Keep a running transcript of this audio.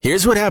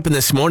Here's what happened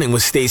this morning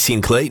with Stacey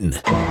and Clayton.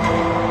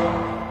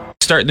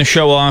 Starting the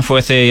show off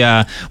with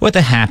a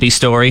happy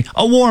story,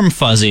 a warm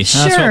fuzzy.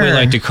 That's what we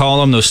like to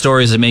call them. Those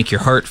stories that make your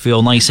heart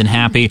feel nice and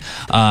happy.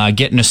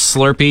 Getting a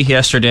Slurpee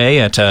yesterday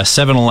at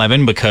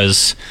 7-Eleven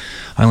because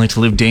I like to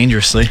live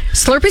dangerously.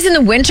 Slurpees in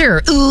the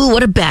winter. Ooh,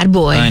 what a bad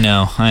boy. I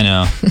know.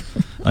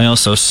 I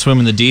also swim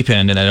in the deep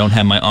end, and I don't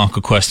have my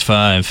AquaQuest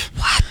 5.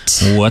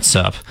 What? What's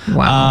up?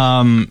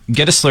 Wow.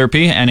 Get a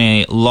Slurpee and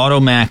a Lotto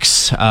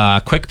Max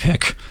Quick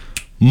Pick.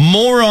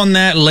 More on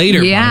that later,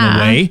 by the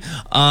way.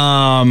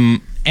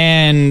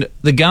 And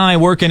the guy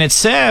working at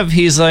Sev,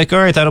 he's like, all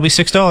right, that'll be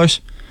 $6.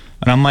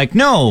 And I'm like,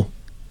 no,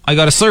 I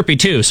got a Slurpee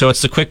too. So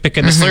it's the Quick Pick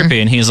and the Slurpee.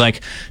 And he's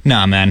like,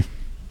 nah, man,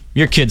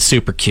 your kid's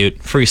super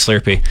cute. Free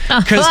Slurpee.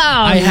 Because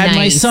I had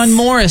my son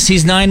Morris.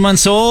 He's 9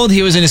 months old.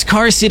 He was in his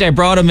car seat. I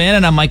brought him in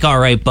and I'm like, all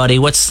right, buddy,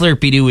 what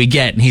Slurpee do we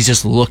get? And he's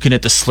just looking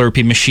at the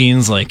Slurpee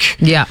machines like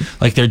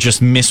they're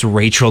just Miss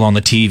Rachel on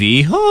the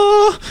TV.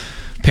 Oh.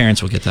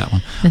 Parents will get that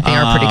one. They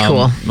are pretty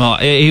cool. Well,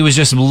 he was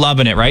just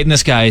loving it, right? And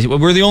this guy,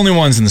 we're the only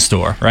ones in the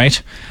store, right?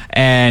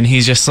 And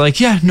he's just like,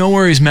 yeah, no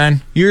worries,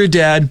 man. You're a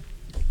dad.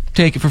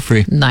 Take it for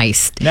free.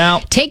 Nice. Now,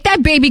 take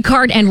that baby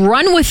cart and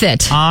run with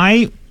it.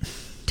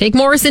 Take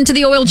Morris into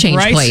the oil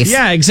change place.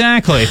 Yeah,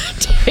 exactly.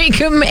 Take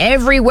him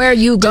everywhere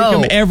you go.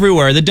 Take him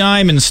everywhere. The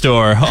diamond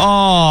store.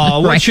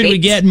 Oh, what should we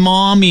get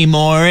Mommy,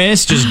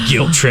 Morris? Just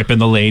guilt tripping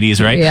the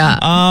ladies, right?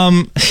 Yeah.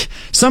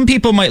 Some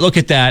people might look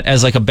at that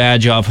as like a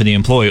bad job for the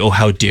employee. Oh,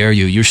 how dare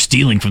you? You're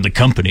stealing from the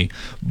company.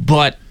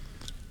 But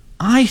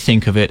I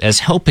think of it as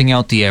helping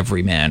out the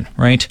everyman,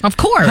 right? Of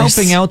course.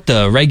 Helping out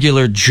the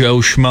regular Joe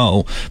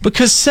Schmo.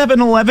 Because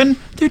 7-Eleven,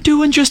 they're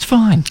doing just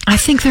fine. I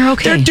think they're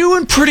okay. They're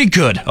doing pretty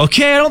good,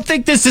 okay? I don't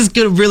think this is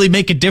going to really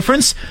make a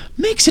difference.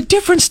 Makes a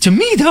difference to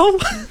me, though.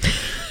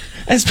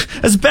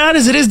 As bad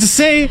as it is to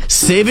say,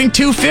 saving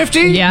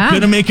 $250,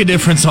 going to make a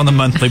difference on the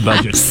monthly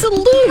budget.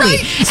 Absolutely.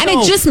 Right? And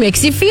it just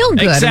makes you feel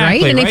good,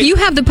 exactly, right? And if you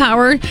have the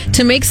power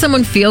to make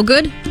someone feel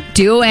good,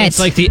 do it. It's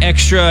like the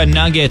extra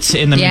nuggets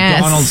in the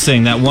McDonald's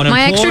thing, that one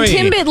My employee. My extra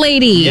Timbit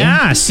lady.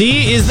 Yeah,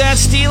 see? Is that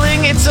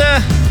stealing? It's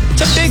a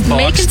big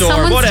box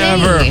store,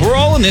 whatever. Day. We're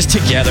all in this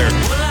together.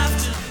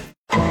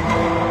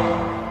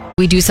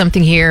 We do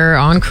something here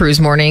on Cruise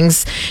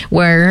Mornings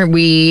where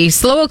we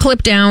slow a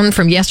clip down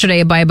from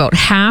yesterday by about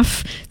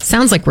half.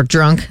 Sounds like we're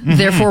drunk.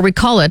 Therefore, we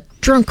call it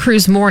Drunk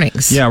Cruise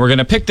Mornings. Yeah, we're going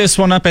to pick this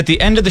one up at the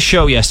end of the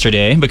show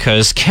yesterday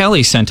because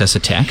Kelly sent us a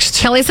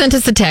text. Kelly sent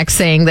us a text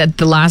saying that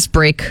the last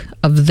break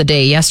of the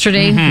day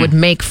yesterday would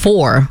make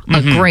for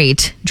a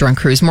great Drunk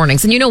Cruise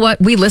Mornings. And you know what?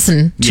 We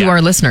listen to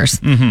our listeners.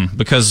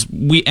 Because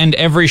we end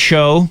every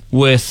show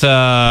with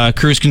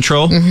cruise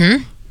control.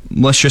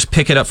 Let's just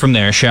pick it up from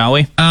there, shall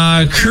we?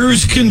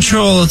 Cruise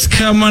control, it's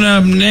coming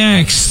up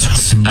next.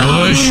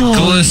 Bush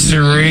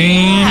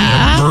Glycerine,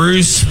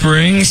 Bruce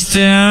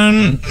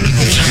Springsteen.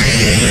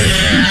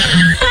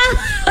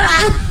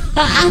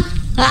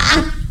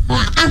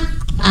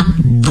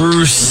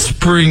 Bruce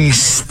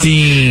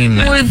Springsteen.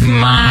 With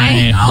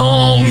my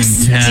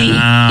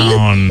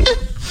hometown.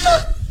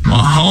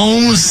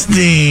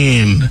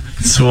 Homestein.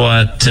 It's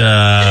what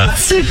the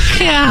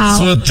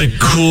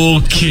cool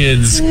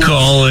kids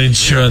call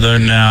each other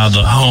now,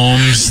 the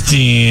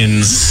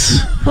Homesteins.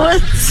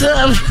 What's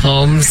up,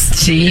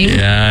 Homestein?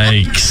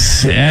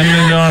 Yikes.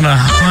 Ended on a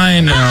high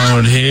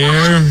note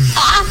here.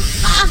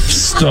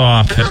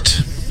 Stop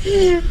it.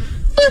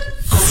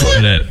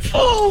 Quit it.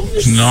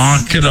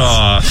 Knock it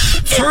off.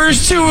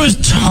 First it was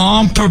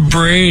Tom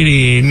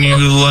Brady, and you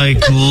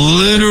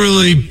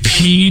literally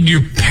peed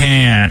your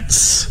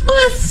pants.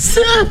 What's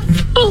up?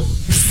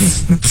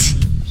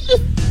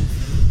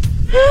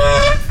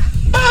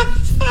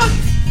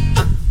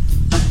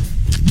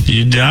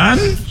 You done?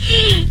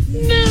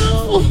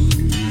 No.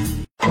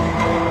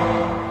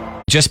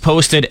 Just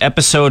posted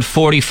episode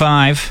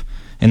 45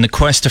 in the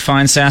quest to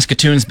find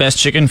Saskatoon's best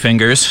chicken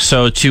fingers.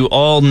 So to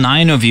all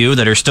 9 of you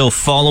that are still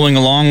following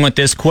along with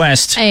this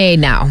quest, hey,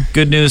 now.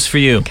 Good news for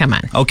you. Come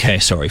on. Okay,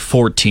 sorry,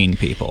 14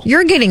 people.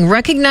 You're getting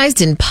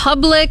recognized in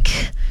public.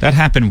 That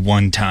happened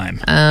one time.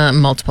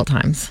 Multiple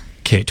times.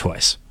 Okay,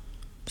 twice.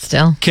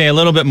 Still? Okay, a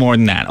little bit more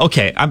than that.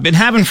 Okay, I've been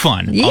having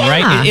fun. Yeah. All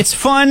right, it's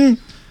fun.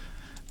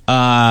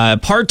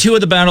 Part 2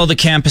 of the Battle of the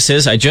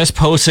Campuses. I just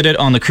posted it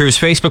on the Cruise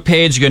Facebook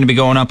page. Going to be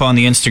going up on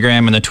the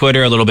Instagram and the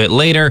Twitter a little bit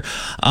later.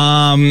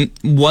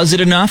 Was it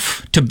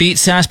enough to beat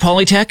Sask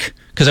Polytech?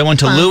 Because I went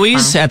to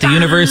Louis at the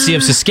University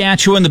of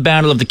Saskatchewan, the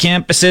Battle of the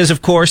Campuses,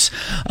 of course.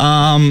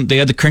 They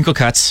had the crinkle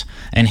cuts.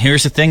 And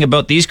here's the thing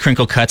about these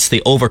crinkle cuts.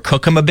 They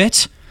overcook them a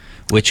bit,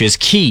 which is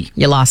key.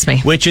 You lost me.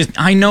 Which is,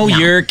 I know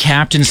you're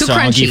Captain Too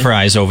Soggy crunchy.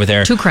 Fries over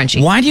there. Too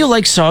crunchy. Why do you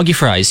like soggy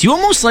fries? You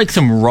almost like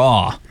them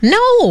raw.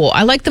 No,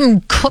 I like them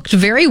cooked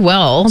very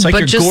well. It's like but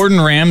your just Gordon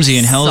Ramsay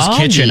in Hell's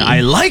soggy. Kitchen.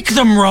 I like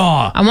them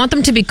raw. I want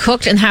them to be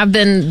cooked and have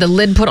then the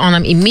lid put on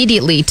them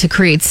immediately to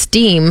create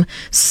steam,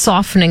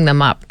 softening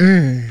them up.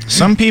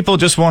 Some people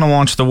just want to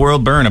watch the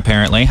world burn,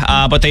 apparently.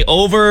 But they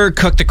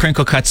overcook the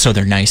crinkle cuts so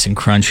they're nice and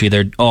crunchy.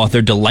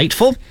 They're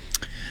delightful.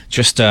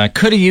 Just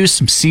could have used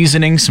some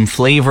seasoning, some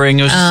flavoring.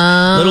 It was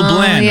a little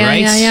bland, yeah, right?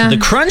 yeah. The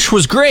crunch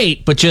was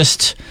great, but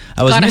just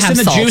I was Gotta missing have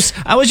the salt. juice.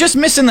 I was just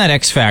missing that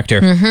X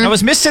factor. I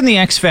was missing the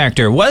X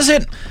factor. Was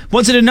it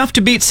enough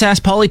to beat SAS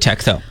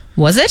Polytech though?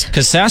 Was it?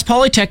 Because SAS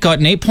Polytech got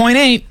an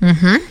 8.8.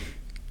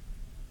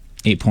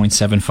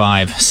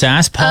 8.75.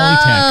 SAS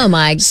Polytech. Oh,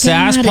 my God.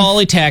 SAS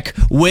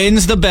Polytech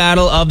wins the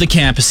battle of the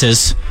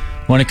campuses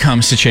when it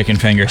comes to chicken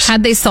fingers.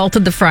 Had they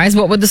salted the fries,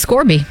 what would the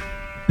score be?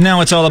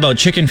 Now it's all about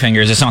chicken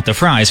fingers. It's not the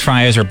fries.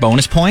 Fries are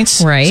bonus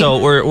points. Right. So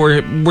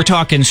we're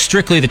talking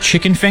strictly the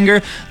chicken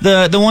finger.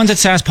 The ones at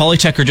SAS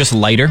Polytech are just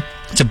lighter.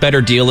 It's a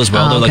better deal as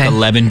well. Oh, They're okay.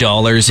 like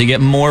 $11. You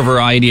get more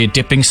variety of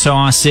dipping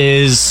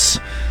sauces.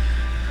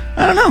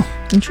 I don't know.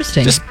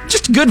 Interesting.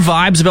 Just good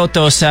vibes about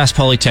those SAS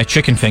Polytech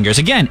chicken fingers.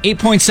 Again,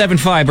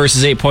 8.75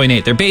 versus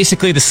 8.8. They're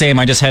basically the same.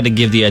 I just had to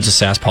give the edge to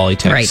SAS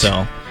Polytech. Right.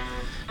 So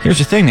here's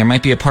the thing. There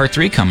might be a part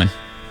 3 coming.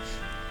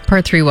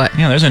 Part 3 what?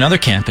 Yeah, there's another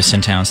campus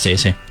in town,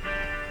 Stacey.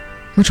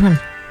 Which one?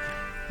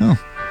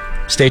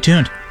 Stay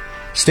tuned.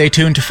 Stay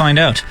tuned to find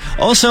out.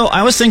 Also,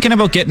 I was thinking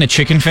about getting a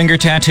chicken finger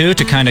tattoo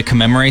to kind of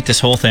commemorate this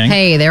whole thing.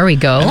 Hey, there we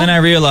go. And then I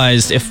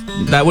realized if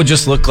that would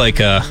just look like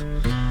a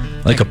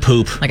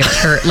poop. Like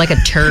a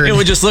turd. It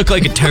would just look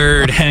like a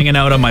turd hanging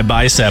out on my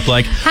bicep.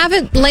 Like, Have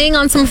it laying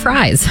on some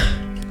fries.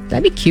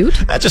 That'd be cute.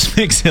 that just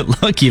makes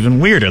it look even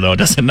weirder, though,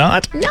 does it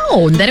not?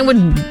 No, then it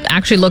would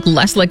actually look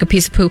less like a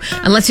piece of poop,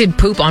 unless you'd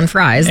poop on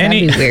fries. That'd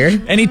be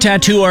weird. Any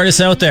tattoo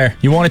artists out there,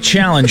 you want a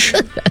challenge?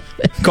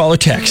 Call or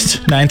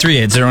text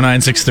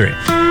 938-0963.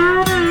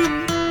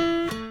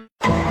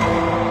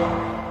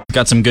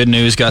 Got some good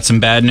news, got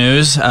some bad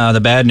news. The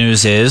bad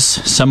news is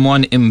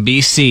someone in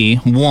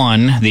BC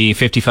won the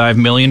 $55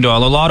 million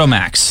Lotto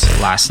Max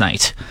last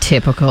night.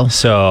 Typical.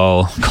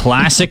 So,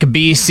 classic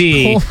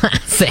BC.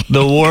 Classic.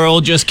 The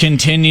world just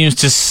continues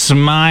to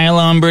smile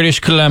on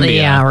British Columbia.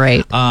 Yeah,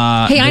 right.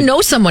 Hey, I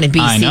know someone in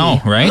BC. I know,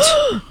 right?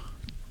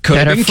 Could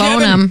have Better been phone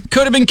Kevin. him.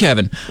 Could have been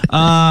Kevin.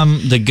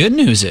 The good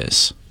news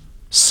is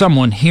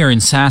someone here in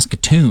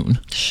Saskatoon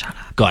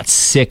got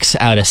 6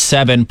 out of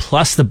 7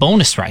 plus the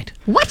bonus right.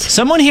 What?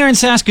 Someone here in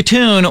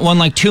Saskatoon won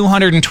like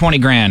 220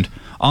 grand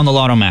on the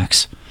Lotto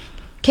Max.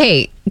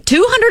 Okay,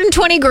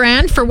 220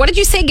 grand for what did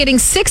you say? Getting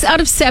 6 out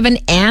of 7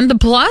 and the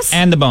plus?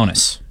 And the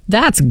bonus.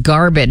 That's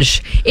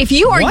garbage. If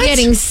you are What?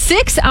 getting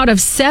 6 out of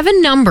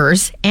 7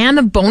 numbers and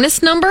the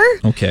bonus number,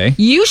 Okay.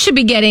 you should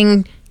be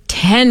getting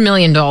 $10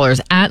 million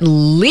at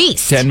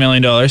least. $10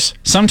 million.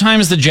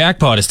 Sometimes the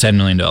jackpot is $10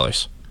 million.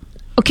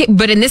 Okay,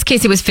 but in this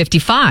case, it was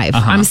 55.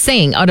 I'm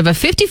saying out of a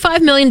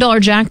 $55 million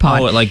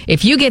jackpot,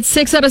 if you get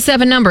 6 out of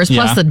 7 numbers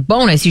plus Yeah. the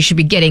bonus, you should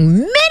be getting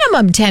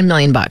minimum $10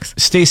 million.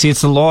 Stacey,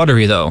 it's the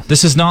lottery, though.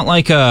 This is not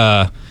like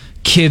a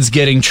kids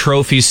getting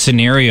trophies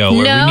scenario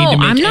where No, we need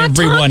to I'm make not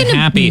everyone talking-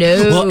 happy.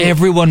 no. Well,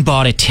 everyone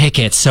bought a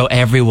ticket, so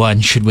everyone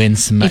should win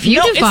some money. If you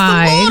no,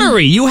 divide- it's the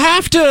lottery. You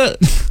have to.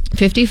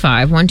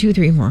 55, 1, 2,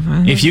 3, 4,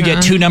 5. If you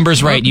get 2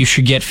 numbers right, you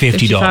should get $50.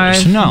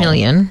 55 No.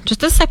 million.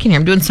 Just a second here.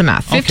 I'm doing some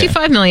math.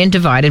 55 million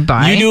divided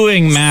by. You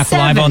doing math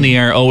live on the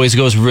air always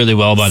goes really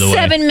well, by the way.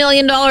 $7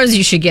 million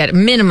you should get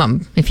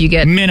minimum. If you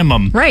get.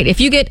 Minimum. Right. If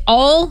you get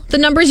all the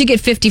numbers, you get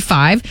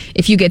 55.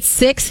 If you get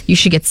 6, you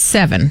should get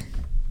 7.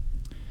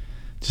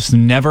 Just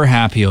never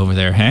happy over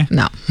there, hey?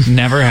 No.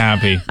 Never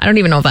happy. I don't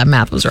even know if that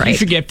math was You right.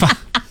 should get.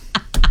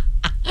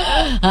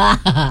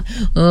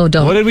 Oh,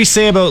 don't. What did we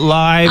say about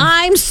live?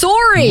 I'm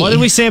sorry. What did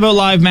we say about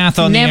live math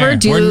on Never the air?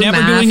 do We're never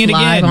math doing it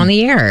live again. on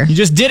the air. You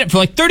just did it for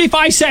like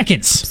 35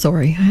 seconds.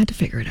 Sorry, I had to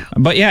figure it out.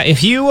 But yeah,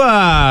 if you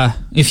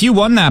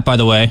won that, by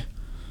the way,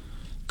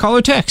 call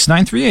or text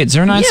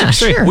 938-0963. Yeah,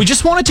 sure. We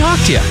just want to talk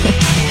to you.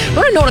 I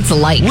want to know what it's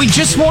like. We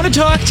just want to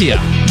talk to you.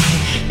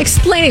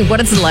 Explaining what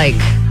it's like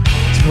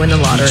to win the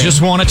lottery.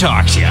 Just want to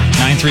talk to you.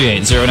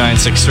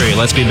 938-0963.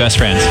 Let's be best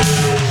friends.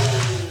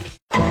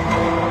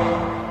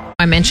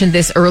 I mentioned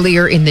this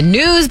earlier in the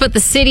news, but the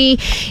city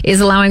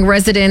is allowing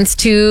residents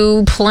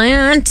to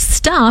plant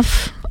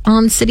stuff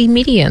on city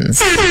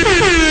medians.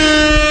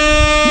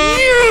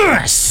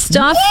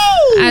 Stuff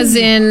as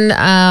in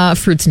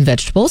fruits and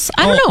vegetables.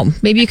 I don't know.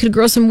 Maybe you could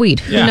grow some weed.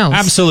 Who knows?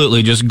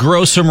 Absolutely. Just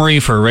grow some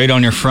reefer right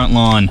on your front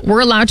lawn. We're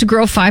allowed to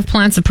grow 5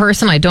 plants a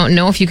person. I don't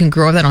know if you can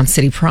grow that on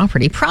city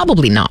property.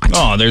 Probably not.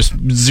 Oh, there's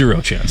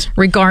zero chance.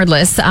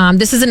 Regardless,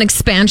 this is an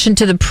expansion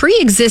to the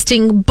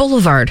pre-existing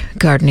Boulevard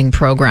gardening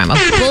program. A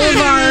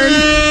boulevard,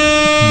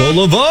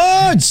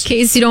 Boulevards! in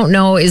case you don't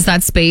know, is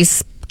that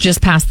space just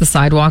past the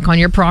sidewalk on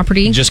your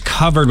property, Just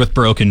covered with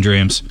broken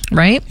dreams.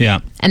 right?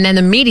 Yeah. And then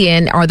the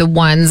median are the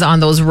ones on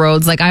those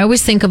roads. Like I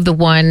always think of the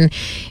one,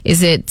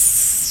 is it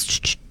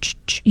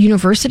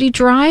University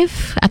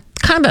Drive?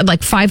 Kind of at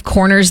like 5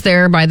 corners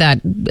there by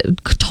that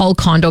tall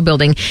condo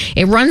building.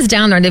 It runs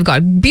down there and they've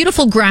got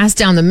beautiful grass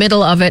down the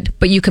middle of it,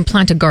 but you can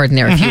plant a garden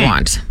there if you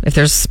want, if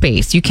there's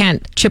space. You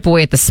can't chip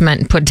away at the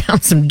cement and put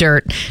down some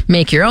dirt,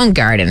 make your own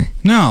garden.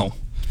 No.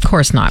 Of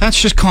course not. That's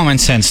just common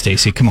sense,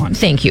 Stacey. Come on.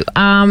 Thank you.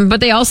 But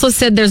they also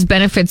said there's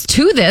benefits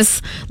to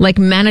this, like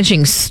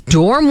managing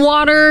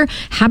stormwater,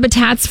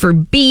 habitats for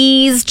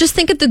bees. Just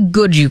think of the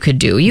good you could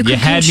do. You could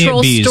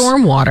control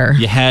stormwater.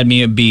 You had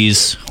me at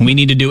bees. We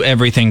need to do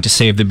everything to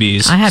save the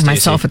bees. I had Stacey.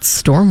 myself at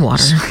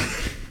stormwater.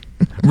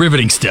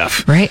 Riveting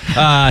stuff. Right.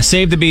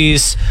 Save the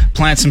bees,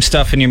 plant some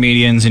stuff in your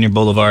medians and your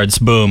boulevards.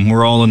 Boom.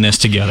 We're all in this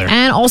together.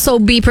 And also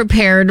be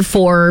prepared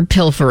for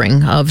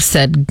pilfering of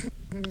said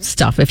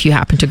stuff if you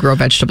happen to grow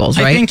vegetables,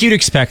 right? I think you'd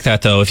expect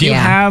that, though. If you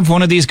have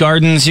one of these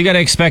gardens, you got to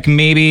expect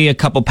maybe a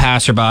couple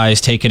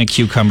passerbys taking a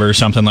cucumber or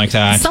something like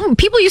that. Some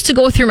people used to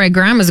go through my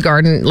grandma's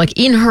garden, like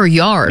in her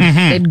yard.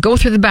 They'd go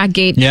through the back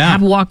gate,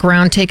 have a walk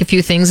around, take a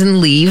few things, and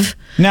leave.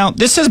 Now,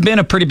 this has been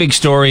a pretty big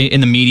story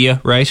in the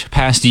media, right?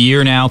 Past a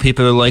year now,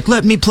 people are like,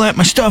 let me plant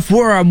my stuff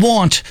where I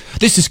want.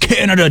 This is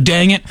Canada,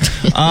 dang it.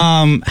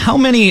 How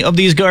many of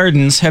these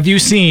gardens have you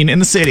seen in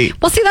the city?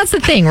 Well, see, that's the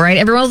thing, right?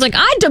 Everyone's like,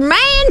 I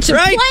demand to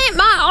plant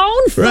my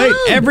own food. Right.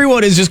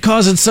 Everyone is just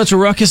causing such a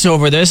ruckus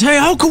over this. Hey,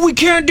 how come we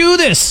can't do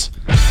this?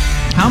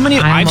 How many?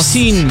 I've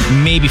seen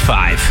maybe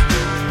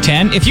 5.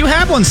 10. If you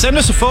have one, send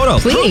us a photo.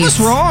 Please. Prove us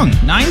wrong.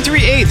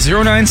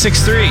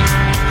 938-0963.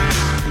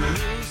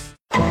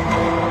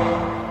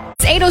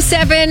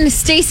 8:07,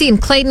 Stacey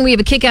and Clayton. We have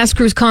a Kick-Ass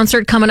Cruise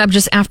concert coming up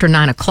just after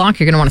 9 o'clock.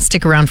 You're going to want to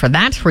stick around for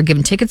that. We're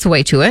giving tickets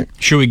away to it.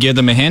 Should we give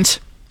them a hint?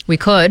 We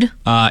could.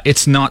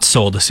 It's not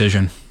Soul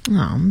Decision.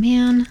 Oh,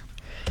 man.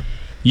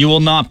 You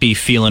will not be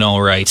feeling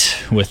all right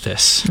with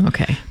this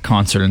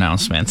concert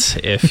announcement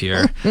if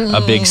you're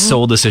a big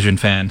Soul Decision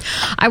fan.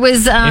 I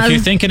was... if you're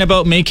thinking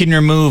about making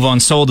your move on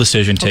Soul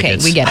Decision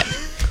tickets... Okay, we get it.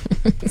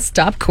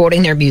 Stop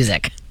quoting their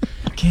music.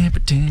 I can't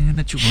pretend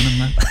that you want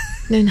to...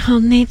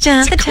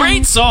 It's a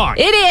great song.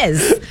 It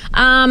is.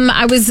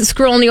 I was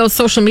scrolling the old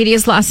social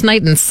medias last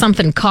night and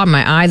something caught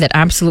my eye that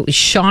absolutely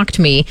shocked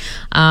me.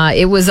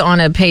 It was on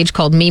a page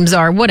called Memes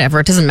Are, whatever,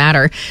 it doesn't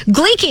matter.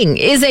 Gleeking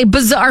is a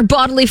bizarre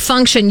bodily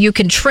function you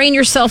can train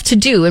yourself to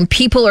do, and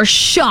people are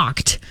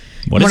shocked.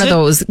 What is One of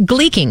those,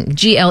 gleeking,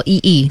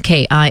 Gleeking,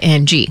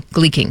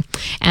 gleeking.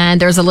 And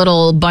there's a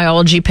little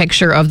biology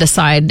picture of the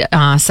side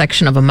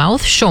section of a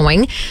mouth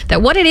showing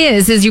that what it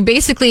is you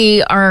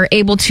basically are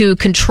able to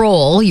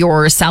control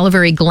your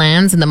salivary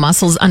glands and the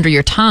muscles under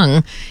your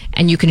tongue,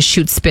 and you can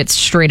shoot spit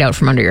straight out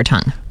from under your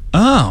tongue.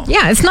 Oh.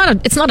 Yeah, it's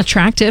not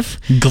attractive.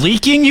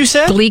 Gleeking, you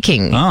said?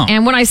 Gleeking. Oh.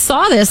 And when I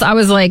saw this, I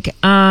was like,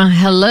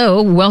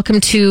 hello, welcome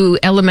to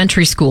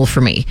elementary school for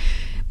me.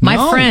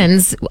 My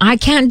friends, I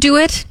can't do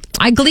it.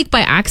 I gleek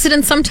by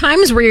accident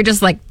sometimes, where you're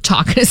just like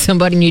talking to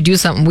somebody and you do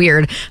something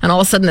weird, and all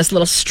of a sudden this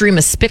little stream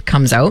of spit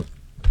comes out.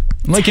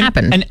 It's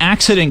happened. An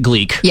accident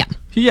gleek. Yeah.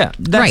 Yeah,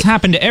 that's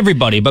happened to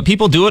everybody, but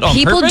people do it on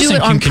purpose. People do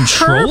it on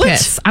control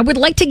purpose. it. I would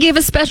like to give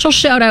a special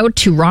shout out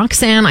to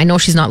Roxanne. I know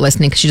she's not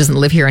listening because she doesn't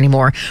live here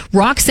anymore.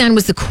 Roxanne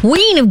was the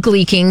queen of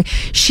gleeking.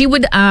 She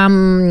would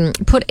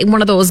put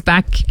one of those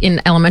back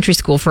in elementary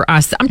school for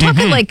us. I'm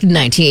talking like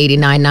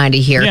 1989,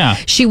 90 here. Yeah.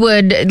 She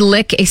would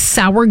lick a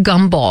sour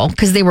gumball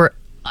because they were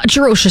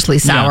atrociously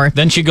sour. Yeah.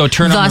 Then she'd go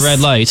turn on the red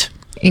light.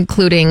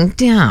 Including,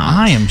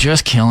 I am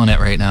just killing it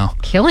right now.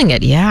 Killing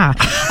it, yeah.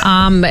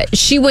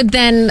 She would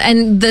then,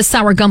 and the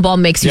sour gumball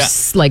makes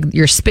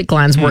your spit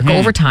glands work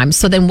overtime.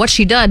 So then what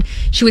she did,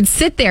 she would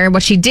sit there,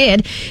 what she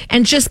did,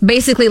 and just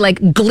basically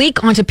like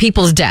gleek onto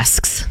people's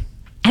desks.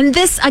 And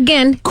this,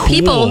 again,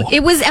 people,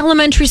 it was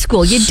elementary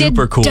school. You did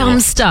dumb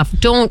stuff.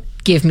 Don't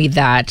give me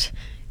that.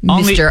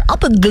 Mr. I'll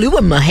put glue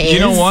in my hands. You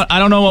know what? I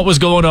don't know what was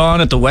going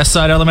on at the West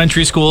Side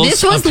Elementary Schools.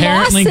 This was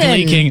apparently Lawson.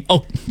 Gleeking.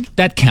 Oh,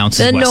 that counts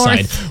as The West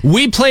North. Side.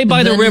 We play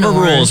by the river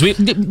rules.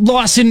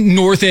 Lawson,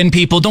 North End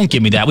people, don't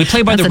give me that. We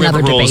play by the river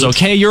rules,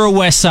 okay? You're a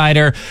West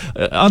Sider.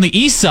 On the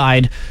East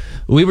Side,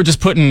 we were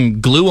just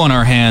putting glue on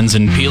our hands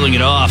and peeling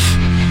it off.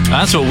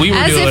 That's what we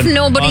were doing if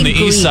nobody on the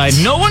East Side.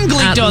 No one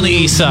gleeked on the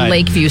East Side.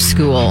 Lakeview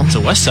School. It's a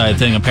West Side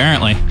thing,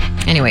 apparently.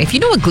 Anyway, if you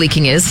know what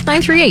gleeking is,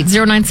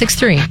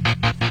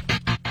 938-0963.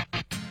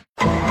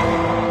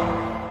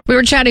 We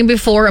were chatting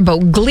before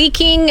about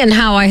gleeking and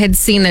how I had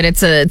seen that it's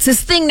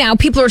this thing now.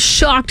 People are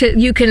shocked that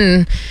you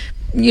can,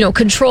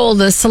 control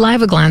the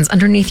saliva glands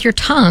underneath your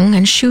tongue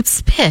and shoot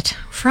spit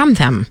from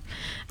them.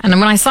 And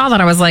when I saw that,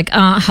 I was like,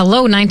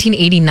 hello,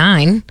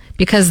 1989,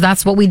 because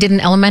that's what we did in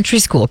elementary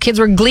school. Kids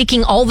were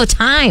gleeking all the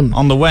time.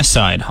 On the West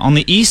Side. On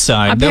the East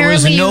Side, there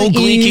was no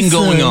gleeking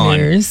going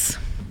on.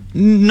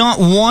 Not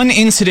one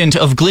incident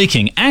of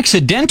gleeking.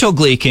 Accidental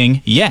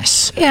gleeking,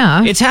 yes.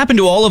 Yeah. It's happened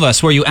to all of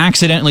us where you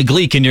accidentally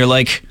gleek and you're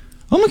like,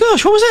 oh my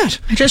gosh, what was that?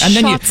 I just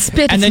shot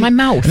spit into my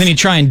mouth. And then you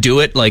try and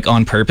do it like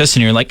on purpose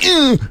and you're like,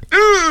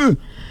 And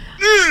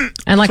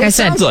like I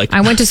said,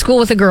 I went to school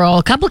with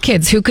a couple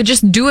kids who could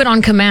just do it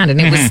on command, and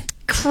it was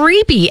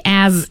creepy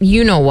as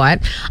you know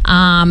what.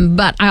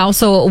 But I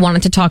also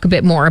wanted to talk a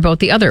bit more about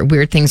the other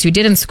weird things you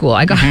did in school.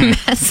 I got a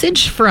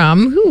message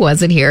from, who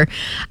was it here?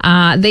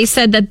 They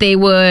said that they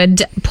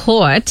would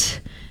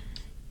put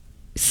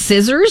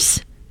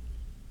scissors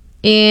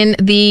in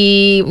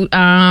the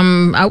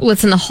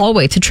outlets in the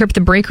hallway to trip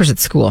the breakers at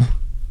school.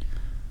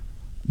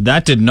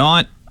 That did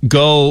not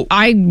go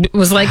I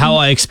was like, how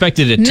I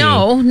expected it to.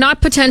 no,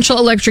 not potential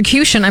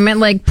electrocution. I meant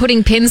like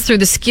putting pins through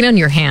the skin on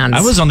your hands.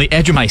 I was on the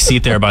edge of my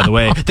seat there, by the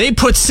way. They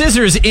put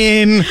scissors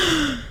in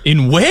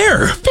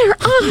where? Their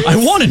eyes.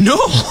 I want to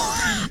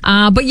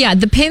know. But yeah,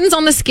 the pins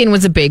on the skin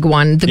was a big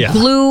one. The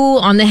glue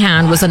on the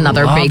hand was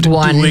another big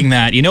one. Doing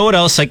that. You know what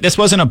else? Like, this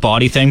wasn't a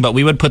body thing, but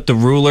we would put the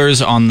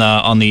rulers on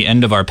the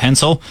end of our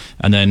pencil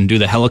and then do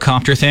the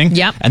helicopter thing.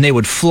 Yep. And they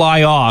would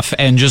fly off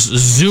and just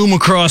zoom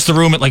across the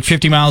room at like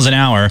 50 miles an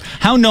hour.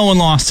 How no one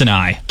lost an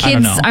eye? Kids I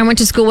don't know. I went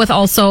to school with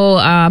also,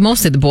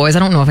 mostly the boys. I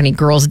don't know if any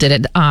girls did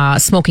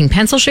it. Smoking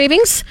pencil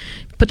shavings.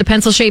 Put the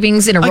pencil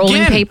shavings in a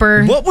rolling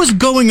paper. What was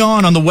going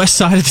on the west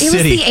side of the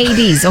city? It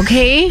was the 80s,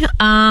 okay?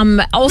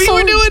 Also,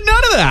 we were doing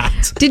none of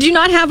that. Did you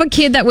not have a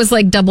kid that was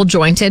like double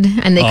jointed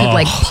and they could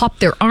like pop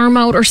their arm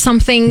out or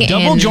something?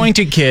 Double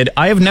jointed kid.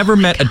 I have never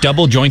met a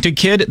double jointed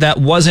kid that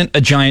wasn't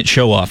a giant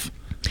show off.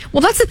 Well,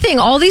 that's the thing.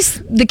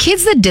 The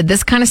kids that did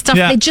this kind of stuff,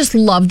 they just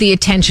loved the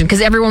attention because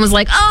everyone was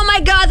like, oh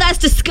my God, that's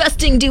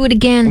disgusting. Do it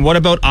again. What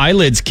about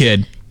eyelids,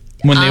 kid?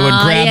 When they would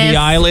grab the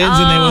eyelids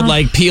and they would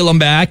like peel them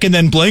back and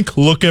then blink.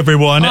 Look,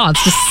 everyone. Oh,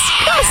 it's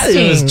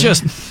disgusting. It was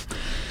just...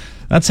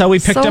 That's how we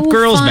picked up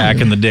girls back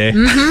in the day.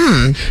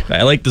 Mm-hmm.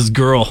 I like this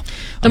girl.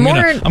 I'm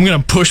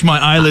gonna push my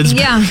eyelids.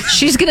 Yeah,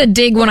 she's gonna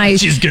dig when I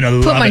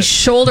put my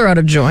shoulder out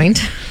of joint.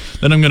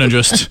 Then I'm gonna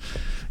just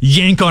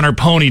yank on her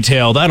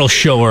ponytail. That'll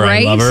show her I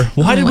love her.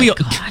 Why did we?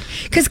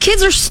 Because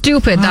kids are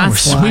stupid.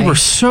 That's why. We were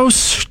so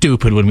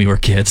stupid when we were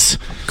kids.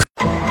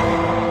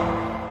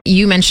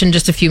 You mentioned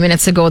just a few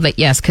minutes ago that,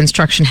 yes,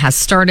 construction has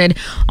started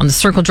on the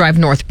Circle Drive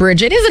North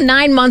Bridge. It is a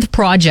 9-month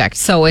project,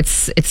 so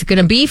it's going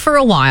to be for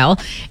a while.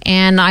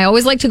 And I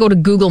always like to go to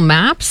Google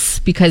Maps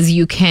because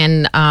you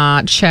can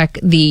check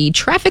the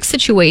traffic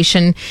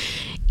situation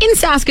in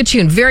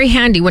Saskatoon. Very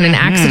handy. When an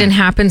accident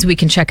happens, we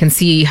can check and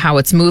see how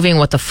it's moving,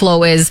 what the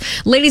flow is.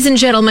 Ladies and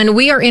gentlemen,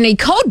 we are in a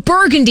code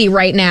burgundy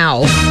right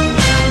now.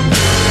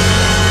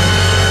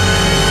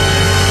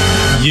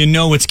 You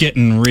know it's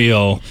getting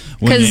real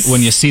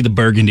when you see the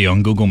burgundy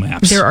on Google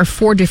Maps. There are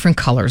 4 different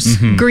colors.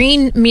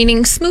 Green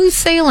meaning smooth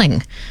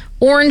sailing.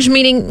 Orange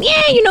meaning,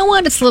 you know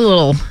what? It's a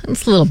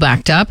little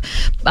backed up.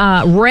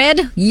 Red,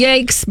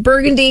 yikes.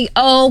 Burgundy,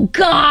 oh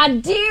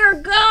God, dear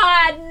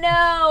God,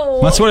 no.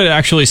 That's what it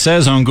actually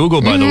says on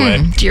Google, by the way.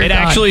 It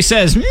actually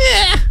says,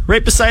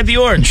 right beside the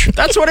orange.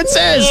 That's what it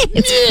says.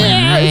 It's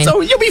fine.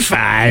 So you'll be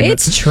fine.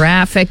 It's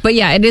traffic. But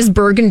yeah, it is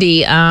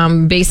burgundy.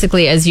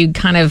 Basically, as you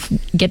kind of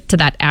get to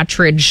that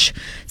Attridge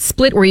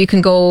split where you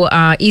can go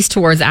east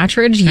towards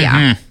Attridge,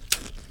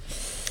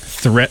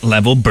 Threat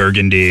level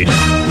burgundy.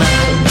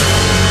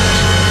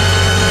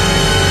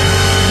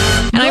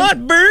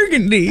 Not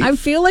burgundy. I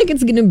feel like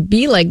it's going to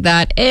be like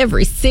that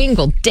every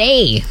single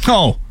day.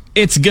 Oh,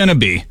 it's going to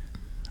be.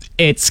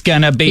 It's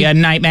going to be a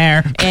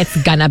nightmare.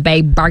 It's going to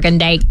be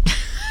burgundy.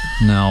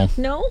 No.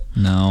 No?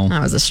 No.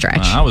 That was a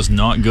stretch. That was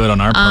not good on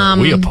our part.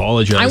 We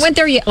apologize. I went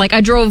there, I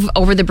drove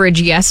over the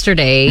bridge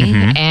yesterday,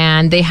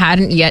 and they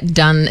hadn't yet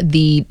done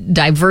the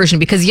diversion,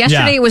 because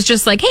yesterday it was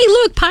just like, hey,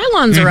 look,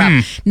 pylons are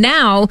up.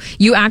 Now,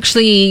 you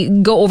actually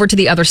go over to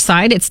the other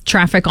side. It's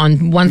traffic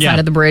on one side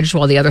of the bridge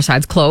while the other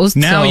side's closed.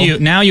 Now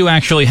you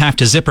actually have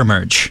to zipper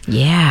merge.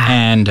 Yeah.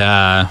 And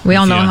we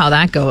all know how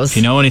that goes. If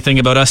you know anything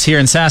about us here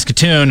in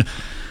Saskatoon,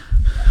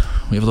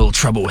 we have a little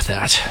trouble with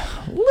that.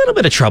 A little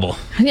bit of trouble.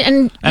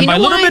 And by a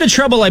little bit of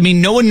trouble, I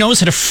mean no one knows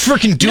how to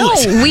freaking do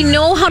it. No, we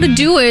know how to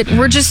do it.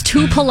 We're just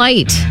too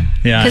polite.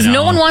 Yeah, because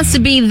no one wants to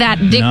be that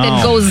dick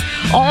that goes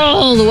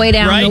all the way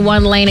down the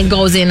one lane and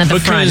goes in at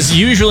the front. Because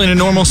usually in a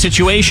normal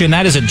situation,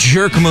 that is a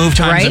jerk move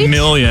times a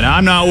million.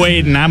 I'm not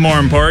waiting. I'm more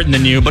important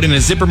than you. But in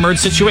a zipper merge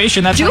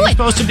situation, that's how you're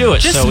supposed to do it.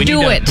 Just we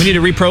do it. We need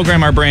to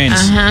reprogram our brains,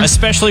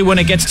 especially when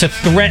it gets to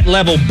threat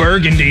level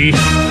burgundy.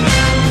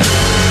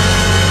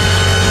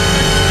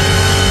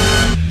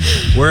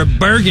 We're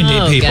burgundy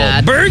people.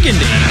 God.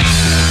 Burgundy.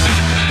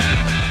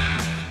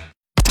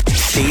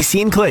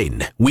 Stacey and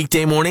Clayton,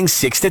 weekday mornings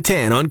 6 to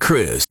 10 on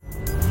Cruise.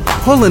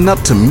 Pulling up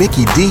to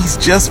Mickey D's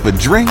just for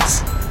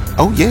drinks?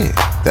 Oh yeah,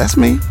 that's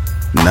me.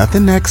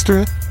 Nothing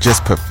extra,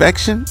 just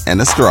perfection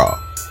and a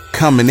straw.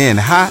 Coming in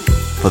hot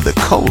for the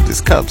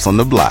coldest cups on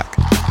the block.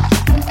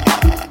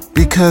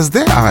 Because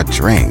there are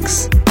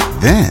drinks.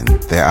 Then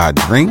there are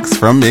drinks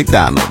from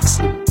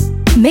McDonald's.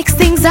 Mix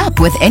things up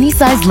with any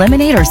size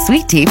lemonade or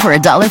sweet tea for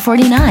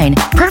 $1.49.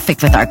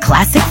 Perfect with our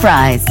classic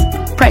fries.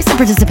 Price and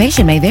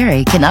participation may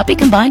vary. Cannot be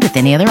combined with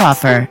any other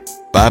offer.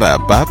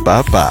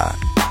 Ba-da-ba-ba-ba.